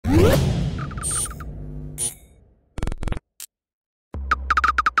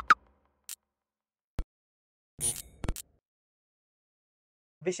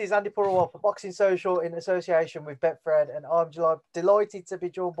This is Andy Purewal for Boxing Social in association with Betfred, and I'm delighted to be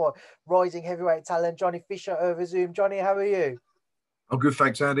joined by rising heavyweight talent Johnny Fisher over Zoom. Johnny, how are you? I'm good,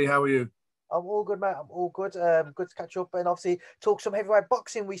 thanks, Andy. How are you? I'm all good, mate. I'm all good. Good to catch up and obviously talk some heavyweight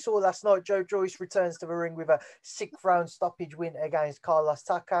boxing. We saw last night Joe Joyce returns to the ring with a 6th-round stoppage win against Carlos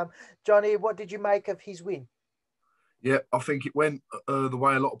Takam. Johnny, what did you make of his win? Yeah, I think it went the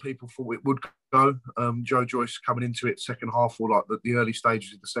way a lot of people thought it would go. Joe Joyce coming into it second half, or like the early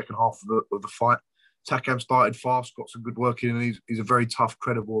stages of the second half of the fight. Takam started fast, got some good work in, and he's a very tough,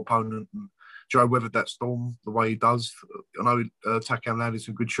 credible opponent. And Joe weathered that storm the way he does. I know Takam landed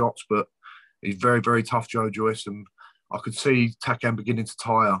some good shots, but he's very, very tough, Joe Joyce. And I could see Takam beginning to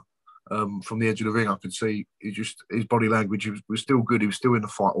tire from the edge of the ring. I could see his body language was still good. He was still in the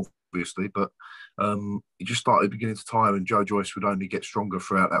fight, obviously, but he just started beginning to tire, and Joe Joyce would only get stronger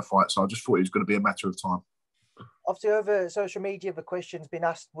throughout that fight. So I just thought it was going to be a matter of time. Obviously, over social media, the question's been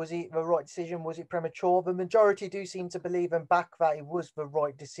asked, was it the right decision? Was it premature? The majority do seem to believe and back that it was the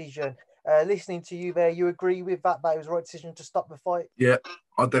right decision. Listening to you there, you agree with that it was the right decision to stop the fight? Yeah,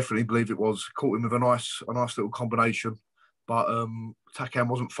 I definitely believe it was. Caught him with a nice little combination. But Takam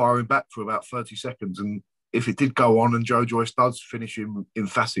wasn't firing back for about 30 seconds. And if it did go on and Joe Joyce does finish him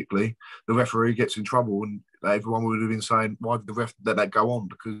emphatically, the referee gets in trouble. And everyone would have been saying, why did the ref let that go on?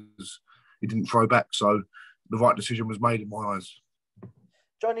 Because he didn't throw back. So the right decision was made in my eyes.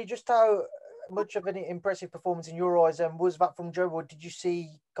 Johnny, just how much of an impressive performance in your eyes was that from Joe, or did you see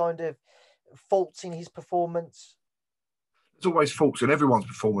kind of faults in his performance? There's always faults in everyone's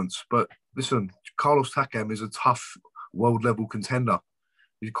performance. But listen, Carlos Takam is a tough world-level contender.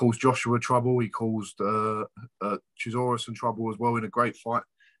 He caused Joshua trouble. He caused Chisora some trouble as well in a great fight.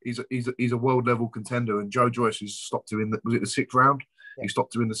 He's a world-level contender, and Joe Joyce has stopped him in was it the 6th round? Yeah. He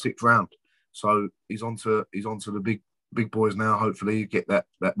stopped him in the 6th round. So he's onto the big boys now. Hopefully, get that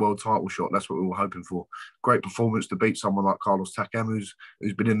world title shot. That's what we were hoping for. Great performance to beat someone like Carlos Takam, who's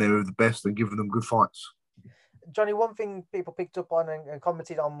been in there with the best and given them good fights. Johnny, one thing people picked up on and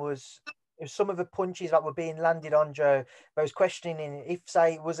commented on was some of the punches that were being landed on Joe. I was questioning if,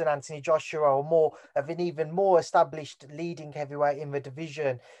 say, it was an Anthony Joshua or more of an even more established leading heavyweight in the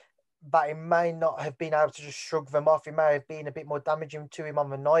division, but it may not have been able to just shrug them off. It may have been a bit more damaging to him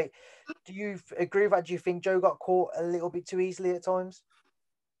on the night. Do you agree with that? Do you think Joe got caught a little bit too easily at times?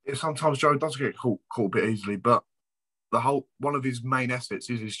 Yeah, sometimes Joe does get caught a bit easily, but one of his main assets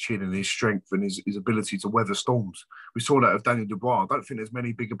is his chin and his strength and his ability to weather storms. We saw that of Daniel Dubois. I don't think there's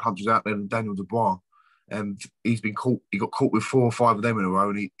many bigger punchers out there than Daniel Dubois. And he's been caught. He got caught with 4 or 5 of them in a row,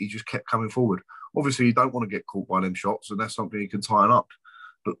 and he just kept coming forward. Obviously, you don't want to get caught by them shots, and that's something he can tighten up.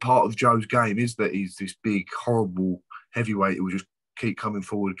 But part of Joe's game is that he's this big, horrible heavyweight who will just keep coming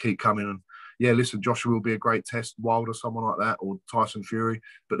forward, keep coming. And yeah, listen, Joshua will be a great test, Wilder, someone like that, or Tyson Fury.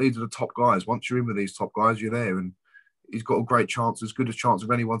 But these are the top guys. Once you're in with these top guys, you're there. And he's got a great chance, as good a chance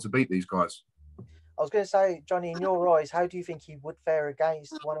of anyone to beat these guys. I was going to say, Johnny, in your eyes, how do you think he would fare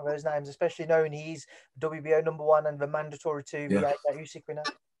against one of those names, especially knowing he's WBO #1 and the mandatory 2 Usyk winner?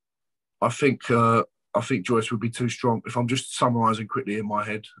 I think Joyce would be too strong. If I'm just summarising quickly in my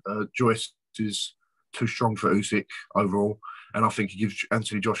head, Joyce is too strong for Usyk overall, and I think he gives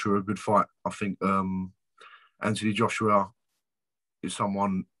Anthony Joshua a good fight. I think Anthony Joshua is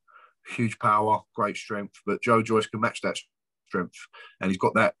someone, huge power, great strength, but Joe Joyce can match that strength, and he's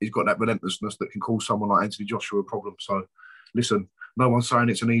got that relentlessness that can cause someone like Anthony Joshua a problem. So, listen, no one's saying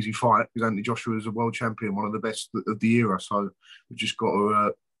it's an easy fight because Anthony Joshua is a world champion, one of the best of the era. So we've just got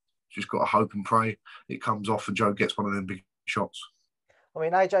to hope and pray it comes off and Joe gets one of them big shots. I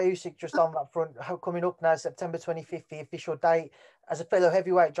mean, AJ Usyk just on that front, coming up now, September 25th, the official date. As a fellow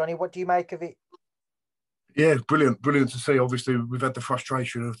heavyweight, Johnny, what do you make of it? Yeah, brilliant to see. Obviously, we've had the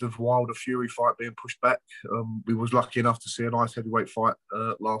frustration of the Wilder Fury fight being pushed back. We was lucky enough to see a nice heavyweight fight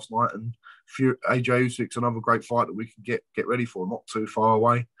last night, and AJ Usyk's another great fight that we can get ready for, not too far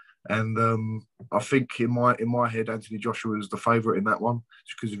away. And I think in my head, Anthony Joshua is the favourite in that one,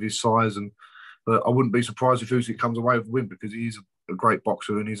 just because of his size. But I wouldn't be surprised if Usyk comes away with a win because he's a great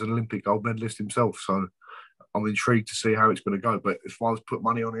boxer and he's an Olympic gold medalist himself. So I'm intrigued to see how it's going to go. But if I was to put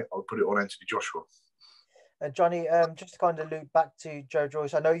money on it, I'd put it on Anthony Joshua. Johnny, just to kind of loop back to Joe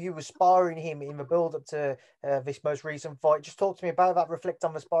Joyce, I know you were sparring him in the build-up to this most recent fight. Just talk to me about that, reflect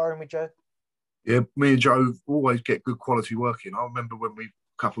on the sparring with Joe. Yeah, me and Joe always get good quality work in. I remember a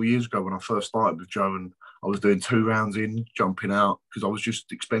couple of years ago when I first started with Joe, and I was doing 2 rounds in, jumping out, because I was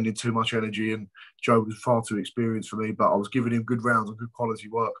just expending too much energy, and Joe was far too experienced for me, but I was giving him good rounds and good quality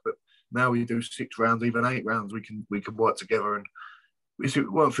work. But now we do 6 rounds, even 8 rounds, we can work together, and if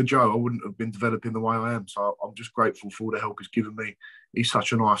it weren't for Joe, I wouldn't have been developing the way I am. So I'm just grateful for all the help he's given me. He's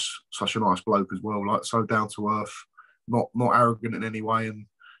such a nice bloke as well. Like, so down to earth, not arrogant in any way. And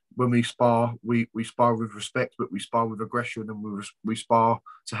when we spar, we spar with respect, but we spar with aggression, and we spar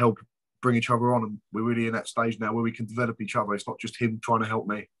to help bring each other on. And we're really in that stage now where we can develop each other. It's not just him trying to help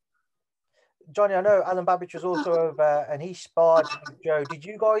me. Johnny, I know Alan Babbage was also over and he sparred with Joe. Did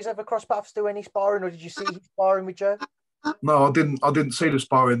you guys ever cross paths, do any sparring, or did you see him sparring with Joe? No, I didn't. I didn't see the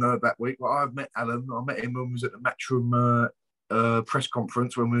sparring that week. But I've met Alan. I met him when we was at the Matchroom press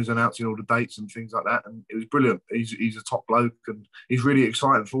conference when we was announcing all the dates and things like that, and it was brilliant. He's a top bloke, and he's really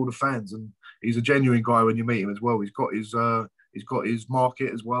exciting for all the fans, and he's a genuine guy when you meet him as well. He's got his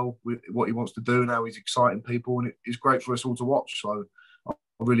market as well with what he wants to do and how he's exciting people, and it's great for us all to watch. So I'm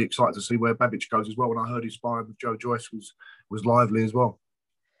really excited to see where Babbage goes as well. When I heard his sparring with Joe Joyce was lively as well.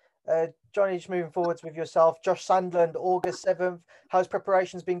 Johnny, just moving forwards with yourself, Josh Sandland, August 7th. How's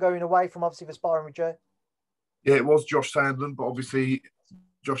preparations been going away from obviously the sparring with Joe? Yeah, it was Josh Sandland, but obviously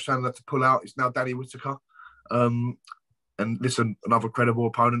Josh Sandland had to pull out. It's now Danny Whitaker. And listen, another credible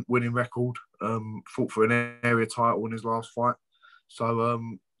opponent, winning record, fought for an area title in his last fight. So,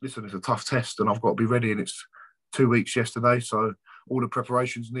 listen, it's a tough test and I've got to be ready. And it's 2 weeks yesterday. So all the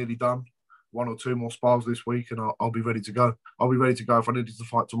preparation's nearly done. 1 or 2 more spars this week and I'll be ready to go. I'll be ready to go if I needed to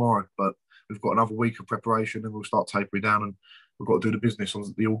fight tomorrow. But we've got another week of preparation and we'll start tapering down and we've got to do the business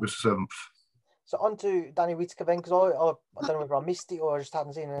on the August 7th. So on to Danny Whitaker then, because I don't know whether I missed it or I just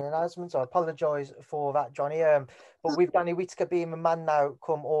hadn't seen an announcement, so I apologise for that, Johnny. But with Danny Whitaker being a man now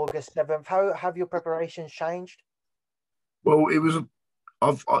come August 7th, how have your preparations changed? Well,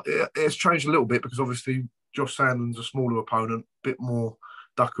 it's changed a little bit because obviously Josh Sandland's a smaller opponent, a bit more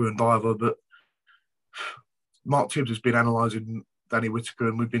ducker and diver, but Mark Tibbs has been analysing Danny Whitaker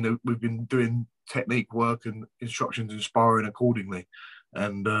and we've been doing technique work and instructions and sparring accordingly.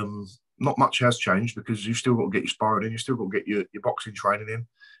 And not much has changed because you've still got to get your sparring in, you've still got to get your boxing training in,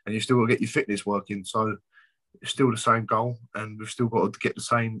 and you've still got to get your fitness working. So it's still the same goal, and we've still got to get the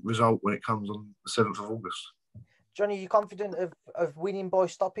same result when it comes on the 7th of August. Johnny, are you confident of winning by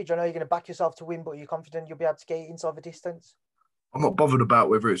stoppage? I know you're going to back yourself to win, but are you confident you'll be able to get inside the distance? I'm not bothered about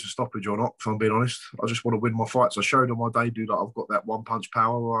whether it's a stoppage or not, if I'm being honest. I just want to win my fights. I showed on my debut that I've got that one-punch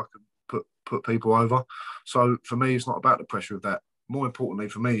power where I can put people over. So for me, it's not about the pressure of that. More importantly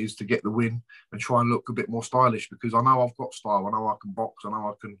for me is to get the win and try and look a bit more stylish because I know I've got style. I know I can box. I know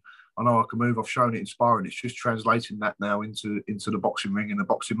I can move. I've shown it in sparring. It's just translating that now into the boxing ring and the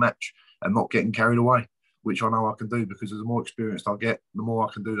boxing match and not getting carried away, which I know I can do because the more experienced I get, the more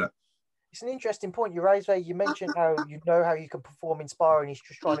I can do that. It's an interesting point you raised there. You mentioned how you know how you can perform in sparring. He's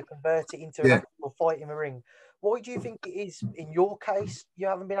just trying to convert it into an actual fight in the ring. Why do you think it is in your case you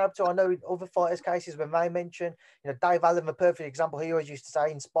haven't been able to? I know other fighters' cases when they mention, Dave Allen, a perfect example. He always used to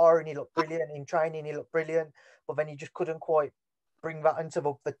say in sparring he looked brilliant, in training he looked brilliant, but then he just couldn't quite bring that into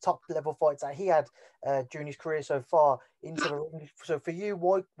the top level fights that he had during his career so far into the ring. So for you,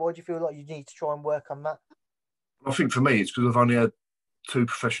 why do you feel like you need to try and work on that? I think for me, it's because I've only had 2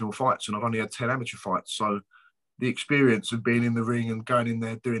 professional fights and I've only had 10 amateur fights. So the experience of being in the ring and going in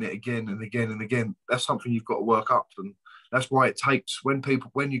there, doing it again and again and again, that's something you've got to work up. And that's why it takes, when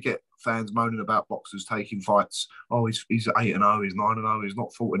you get fans moaning about boxers taking fights, oh, he's 8-0, he's 9-0, he's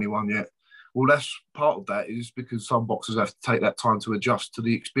not fought anyone yet. Well, that's part of that is because some boxers have to take that time to adjust to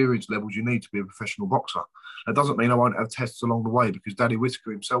the experience levels you need to be a professional boxer. That doesn't mean I won't have tests along the way because Danny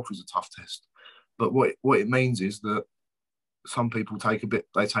Whitaker himself is a tough test. But what it means is that some people take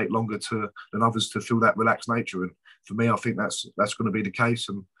longer than others to feel that relaxed nature. And for me, I think that's going to be the case.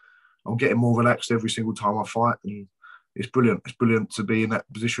 And I'm getting more relaxed every single time I fight. And it's brilliant. It's brilliant to be in that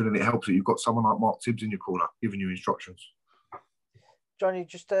position. And it helps that you've got someone like Mark Tibbs in your corner, giving you instructions. Johnny,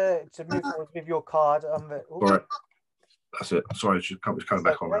 just to move forward with your card. Sorry. That's it. Sorry, it's coming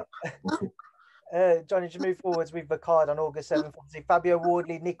back on now. Johnny, just move forwards with the card on August 7th. Obviously, Fabio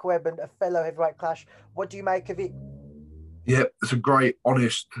Wardley, Nick Webb, and a fellow heavyweight clash. What do you make of it? Yeah, it's a great,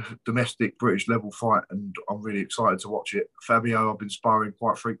 honest, domestic British level fight, and I'm really excited to watch it. Fabio, I've been sparring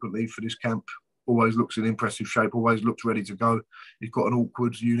quite frequently for this camp. Always looks in impressive shape, always looks ready to go. He's got an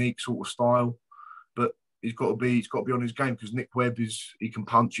awkward, unique sort of style, but he's got to be on his game because Nick Webb he can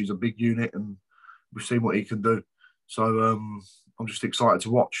punch. He's a big unit, and we've seen what he can do. So I'm just excited to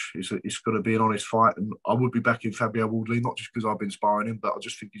watch. It's going to be an honest fight, and I would be backing Fabio Wardley, not just because I've been sparring him, but I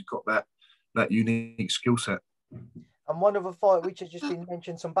just think he's got that unique skill set. And one other fight which has just been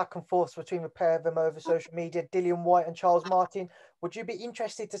mentioned, some back and forths between the pair of them over social media, Dillian Whyte and Charles Martin. Would you be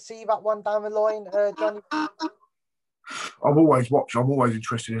interested to see that one down the line, Johnny? I'm always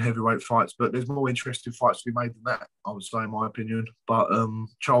interested in heavyweight fights, but there's more interesting fights to be made than that, I would say, in my opinion. But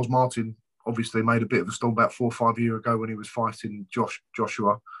Charles Martin obviously made a bit of a storm about 4 or 5 years ago when he was fighting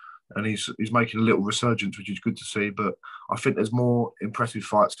Joshua, and he's making a little resurgence, which is good to see. But I think there's more impressive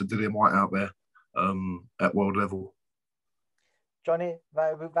fights for Dillian White out there at world level. Johnny,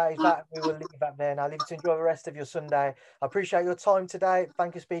 that is that. We will leave that there now. Leave you to enjoy the rest of your Sunday. I appreciate your time today.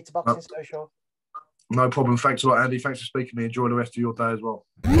 Thank you, Speed to Boxing Social. No problem. Thanks a lot, Andy. Thanks for speaking to me. Enjoy the rest of your day as well.